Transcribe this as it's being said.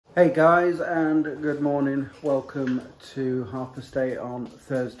Hey guys, and good morning. Welcome to Harper State on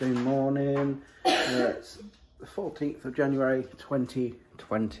Thursday morning. It's the 14th of January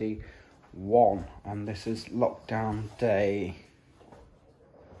 2021 and this is lockdown day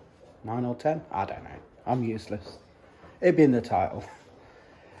 9 or 10? I don't know. I'm useless. It'd be in the title.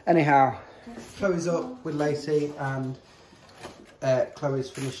 Anyhow, Chloe's up with Lacey and Chloe's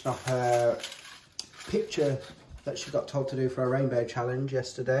finishing off her picture that she got told to do for a rainbow challenge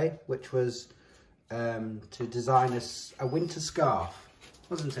yesterday, which was to design a winter scarf,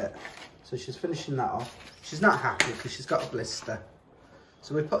 wasn't it? So she's finishing that off. She's not happy because she's got a blister.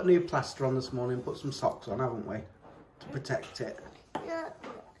 So we put a new plaster on this morning, put some socks on, haven't we? To protect it. Yeah.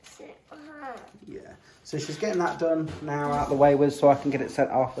 So she's getting that done now out the way with so I can get it sent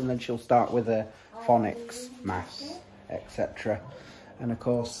off, and then she'll start with the phonics, maths, etc. And of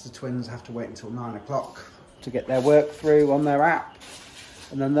course the twins have to wait until 9 o'clock to get their work through on their app,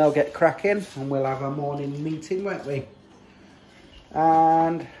 and then they'll get cracking and we'll have a morning meeting, won't we?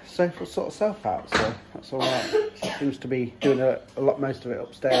 And Sophie will sort herself out, so that's all right. She seems to be doing most of it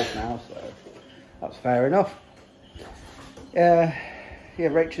upstairs now, so that's fair enough. Yeah,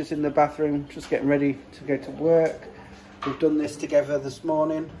 Rachel's in the bathroom just getting ready to go to work. We've done this together this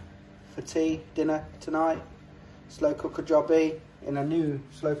morning for dinner tonight. Slow cooker jobby in a new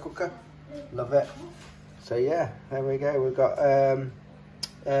slow cooker. Love it. So yeah, there we go. We've got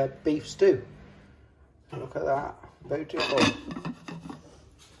beef stew. Look at that, beautiful.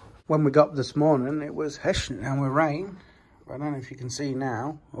 When we got up this morning, it was heshing down with rain. I don't know if you can see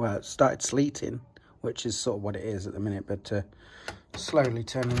now. Well, it started sleeting, which is sort of what it is at the minute, but slowly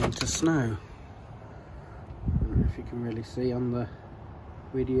turning into snow. I don't know if you can really see on the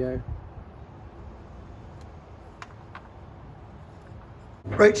video.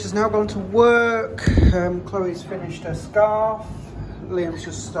 Rachel's now gone to work. Chloe's finished her scarf. Liam's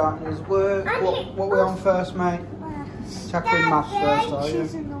just starting his work. What are we on first, mate? Tackling maths first, are you?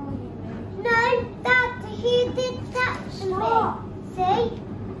 No, Dad, he did that to me. See?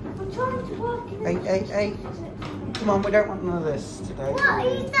 I'm trying to work in it. 8. Come on, we don't want none of this today. What are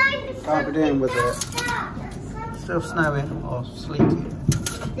you doing? Can't be doing with it. Still snowing or sleeting.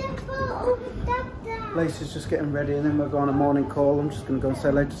 Lacey's just getting ready and then we'll go on a morning call. I'm just going to go and say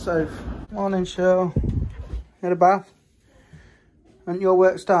hello to Soph. Morning, Cheryl. You had a bath? Hasn't your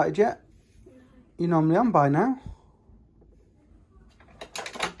work started yet? You're normally on by now.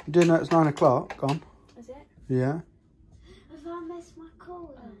 You do know it's 9 o'clock, gone? Is it? Yeah. Have I missed my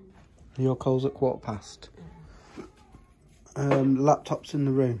call then? Your call's at 15:15. Laptop's in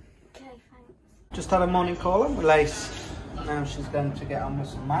the room. Okay, thanks. Just had a morning call with Lace. Now she's going to get on with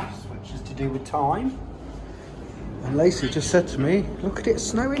some maths, which is to do with time. And Lacey just said to me, look at it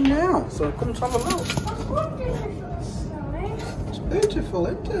snowing now. So I've come to have a look. I was wondering if it was snowing. It's beautiful,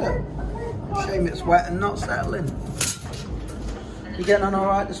 isn't it? Shame it's wet and not settling. You getting on all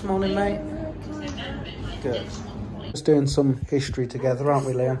right this morning, mate? Good. Just doing some history together, aren't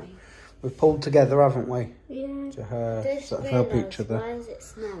we, Liam? We've pulled together, haven't we? Yeah. To sort of help each other. Why is it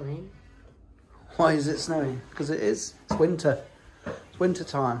snowing? Why is it snowing? Because it is. It's winter. It's winter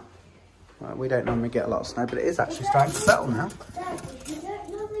time. Well, we don't normally get a lot of snow, but it is actually starting to settle now. Dad, we don't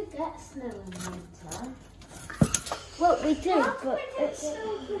normally get snow in winter. Well, we do, but it's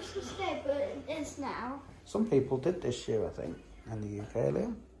still Christmas Day, but it is now. Some people did this year, I think, in the UK,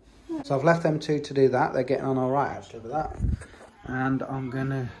 Liam. So I've left them two to do that. They're getting on all right, actually, with that. And I'm going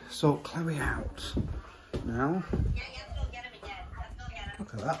to sort Chloe out now.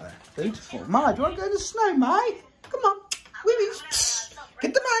 Look at that there. Beautiful. Ma, do you want to go to the snow, mate? Come on. Willies. Psst.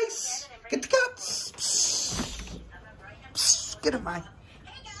 Get the mice. Get the cats. Psst. Psst. Get them, mate.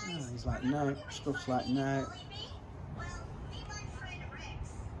 Oh, he's like, no. Stuff's like, no.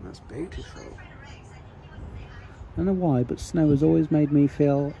 That's beautiful. I don't know why, but snow has always made me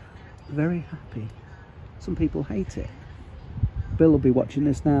feel very happy. Some people hate it. Bill will be watching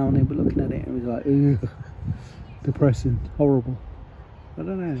this now and he'll be looking at it and he's like, ugh, depressing, horrible. I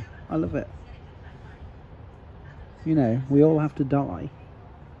don't know, I love it. You know, we all have to die,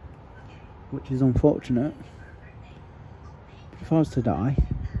 which is unfortunate. But if I was to die,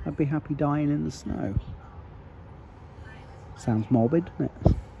 I'd be happy dying in the snow. Sounds morbid, doesn't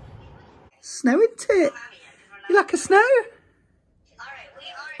it? Snow, isn't it? You like a snow?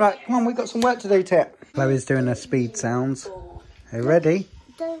 Right, come on, we've got some work to do, Tip. Chloe's doing her speed sounds. Are you ready?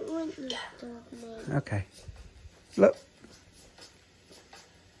 Don't want you to stop me. Okay. Look.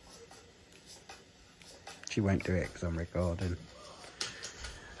 She won't do it because I'm recording.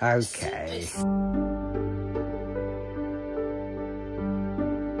 Okay.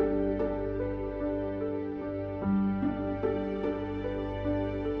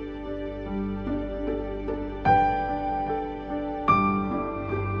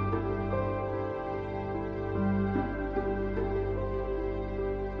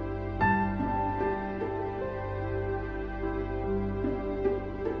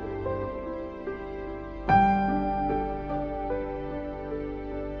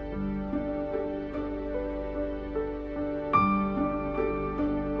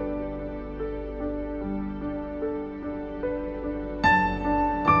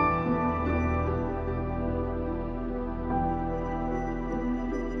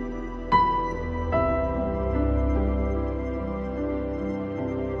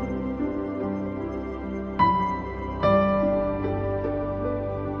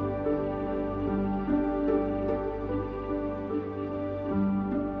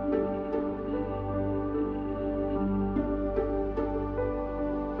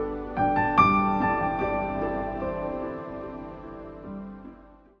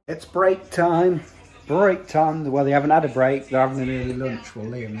 It's break time. Break time. Well, they haven't had a break. They're having an early lunch. Well,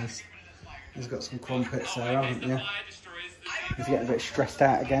 Liam is. He's got some crumpets there, haven't you? He's getting a bit stressed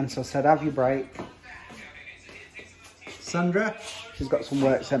out again, so I said, have your break. Sandra, she's got some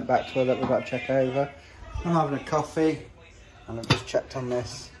work sent back to her that we've got to check over. I'm having a coffee, and I've just checked on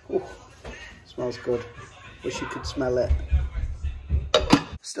this. Ooh, smells good. Wish you could smell it.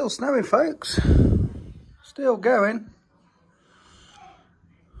 Still snowing, folks. Still going.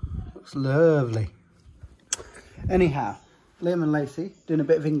 Looks lovely. Anyhow, Liam and Lacey doing a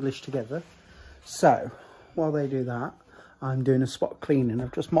bit of English together. So, while they do that, I'm doing a spot cleaning.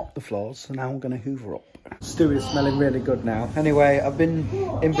 I've just mopped the floors, so now I'm going to hoover up. Stew is smelling really good now. Anyway, I've been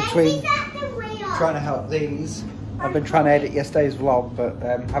in between trying to help these. I've been trying to edit yesterday's vlog, but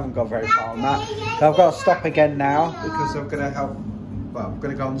haven't got very far on that. So I've got to stop again now because I'm going to help. Well, I'm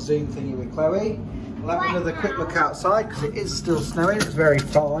going to go on Zoom thingy with Chloe. We'll have another quick look outside because it is still snowing. It's very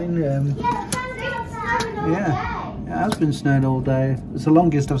fine. Yeah, it has been snowing all day. It's the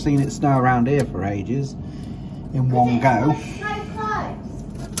longest I've seen it snow around here for ages in one go.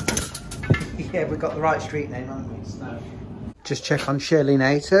 Yeah, we've got the right street name, haven't we? Snow. Just check on Shirley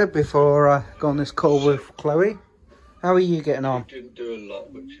Nater before I go on this call with Chloe. How are you getting on? Didn't do a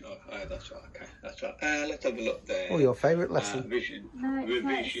lot, but that's right. Okay, that's right. Let's have a look there. Oh, your favourite lesson? Vision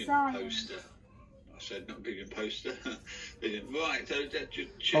poster. I said not vision poster. Vision. Right. So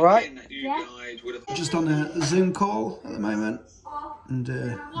just checking that you guys would have. Just on a Zoom call at the moment, and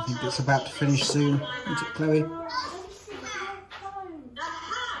I think it's about to finish soon. Isn't it, Chloe?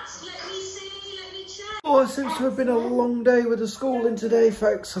 Oh, it seems to have been a long day with the schooling today,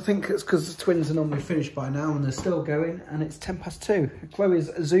 folks. I think it's because the twins are normally finished by now and they're still going, and it's 2:10.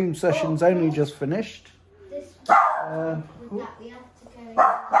 Chloe's Zoom session's only just finished.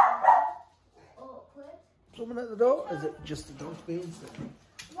 Someone at the door? Is it just the dogs being silly?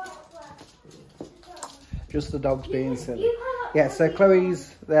 Just the dogs being silly. Yeah, so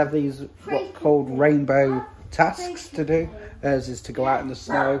Chloe's, they have these what called rainbow tasks to do. Hers is to go out in the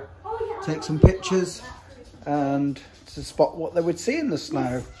snow, take some pictures, and to spot what they would see in the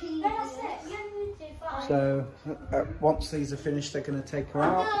snow. So once these are finished, they're going to take her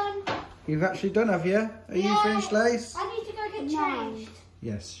out. You've actually done, have you? Are you finished, Lace? I need to go get changed.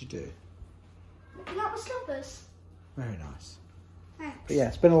 Yes, you do. You like my slippers? Very nice. Thanks. But yeah,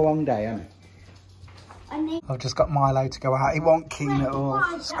 it's been a long day, hasn't it? I've just got Milo to go out. He won't keen at all.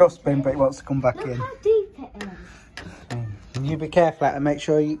 Scott's been, but he wants to come back in. Look how deep it is. And you be careful and make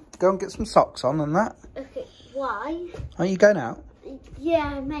sure you go and get some socks on and that. Okay, why? Are you going out?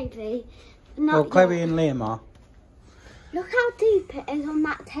 Yeah, maybe. Well, Chloe and Liam are. Look how deep it is on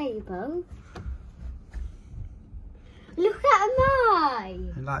that table. Look at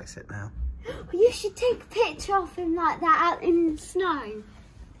mine. He likes it now. You should take a picture of him like that out in the snow.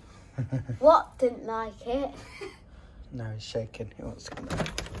 What didn't like it? No, he's shaking. He wants to come out.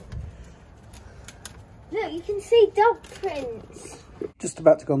 Look, you can see dog prints. Just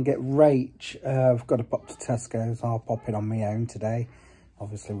about to go and get Rach. I've got to pop to Tesco's. I'll pop in on my own today.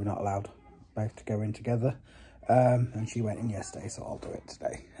 Obviously, we're not allowed both to go in together. And she went in yesterday, so I'll do it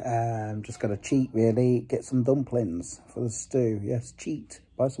today. Just got to cheat, really. Get some dumplings for the stew. Yes, cheat.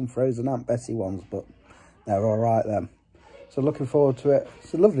 Buy some frozen Aunt Bessie ones, but they're all right then. So looking forward to it.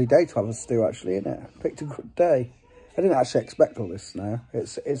 It's a lovely day to have a stew, actually, isn't it? Picked a good day. I didn't actually expect all this snow.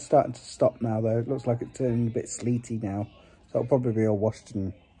 It's starting to stop now, though. It looks like it's turning a bit sleety now. So it'll probably be all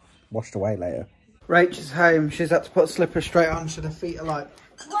washed away later. Rach is home. She's had to put slippers straight on, so her feet are like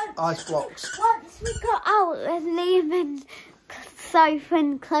ice blocks. Once we got out with Liam and Sophie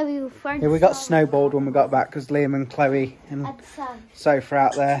and Chloe were friends. Yeah, we got snowballed when we got back because Liam and Chloe and Sophie are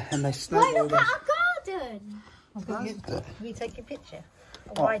out there and they snowballed. Look at our garden. Will you take a picture?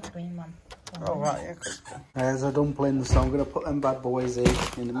 A widescreen one. Oh, right, yeah. There's our dumplings, so I'm going to put them bad boys in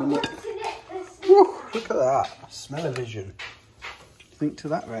a minute. Woo, look at that. Smell-o-vision. Think to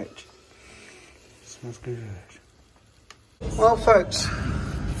that, Rach. Smells good. Well, folks,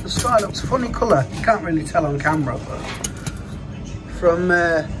 the sky looks a funny colour. You can't really tell on camera, but from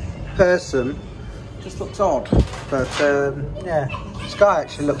person, it just looks odd. But, yeah, the sky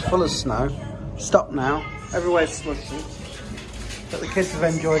actually looks full of snow. Stopped now. Everywhere's slushy. But the kids have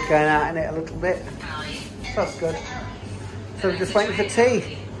enjoyed going out in it a little bit. That's good. So we're just waiting for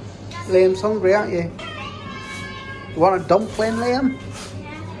tea. Liam's hungry, aren't you? You want a dumpling, Liam?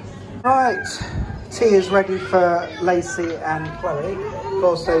 Yeah. Right. Tea is ready for Lacey and Chloe. Of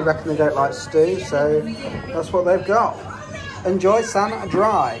course, they reckon they don't like stew, so that's what they've got. Enjoy Santa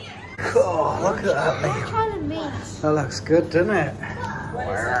Dry. Oh, look at that, Liam. That looks good, doesn't it?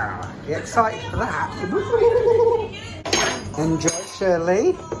 Wow. You excited for that? Enjoy,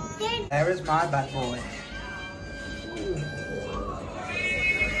 Shirley. There is my bad boy.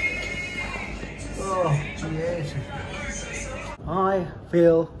 Oh, yes. I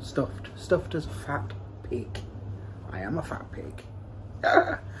feel stuffed. Stuffed as a fat pig. I am a fat pig.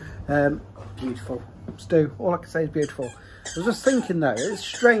 Beautiful. Stu, all I can say is beautiful. I was just thinking though, it's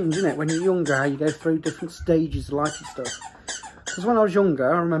strange, isn't it, when you're younger, how you go through different stages of liking stuff. Because when I was younger,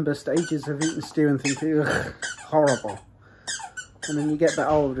 I remember stages of eating stew and thinking, ugh, horrible. And then you get a bit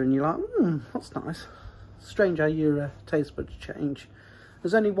older and you're like, that's nice. Strange how your taste buds change.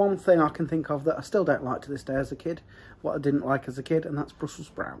 There's only one thing I can think of that I still don't like to this day as a kid. What I didn't like as a kid, and that's Brussels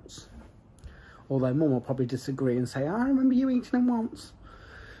sprouts. Although Mum will probably disagree and say, I remember you eating them once.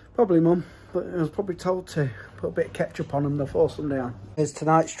 Probably, Mum, but I was probably told to put a bit of ketchup on them to force them down. Here's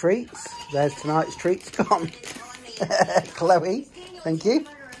tonight's treats. There's tonight's treats gone. Chloe, thank you.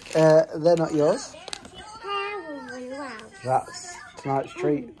 They're not yours. That's tonight's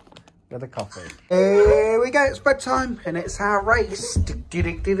treat with a coffee. Here we go, it's bedtime and it's our race.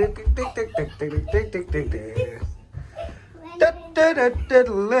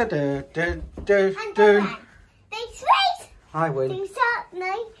 I win.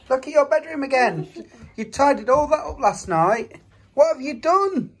 Look at your bedroom again. You tidied all that up last night. What have you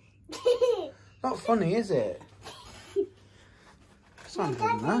done? Not funny, is it?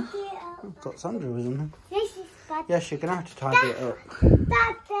 Sandra in there. I've got Sandra in there. Yes, you're going to have to tidy it up. Daddy,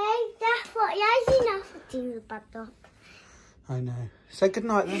 that's what you're not doing the bad dog. I know. Say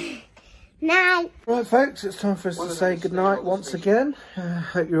goodnight then. Night. Right, folks, it's time for us to say goodnight once again.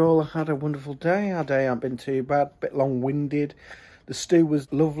 Hope you all had a wonderful day. Our day hasn't been too bad, a bit long-winded. The stew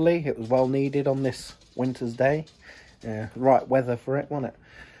was lovely. It was well needed on this winter's day. Right weather for it, wasn't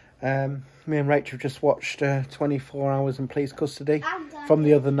it? Me and Rachel just watched 24 Hours in Police Custody from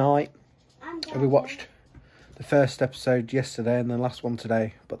the other night. We watched the first episode yesterday and the last one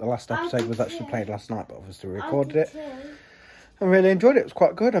today. But the last episode was actually played last night, but obviously we recorded it. I really enjoyed it. It was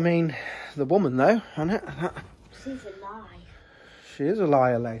quite good. I mean, the woman, though, isn't it? She's a lie. She is a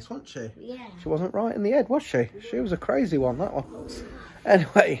liar, Lace, wasn't she? Yeah. She wasn't right in the head, was she? She was a crazy one, that one.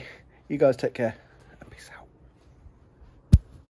 Anyway, you guys take care. Peace out.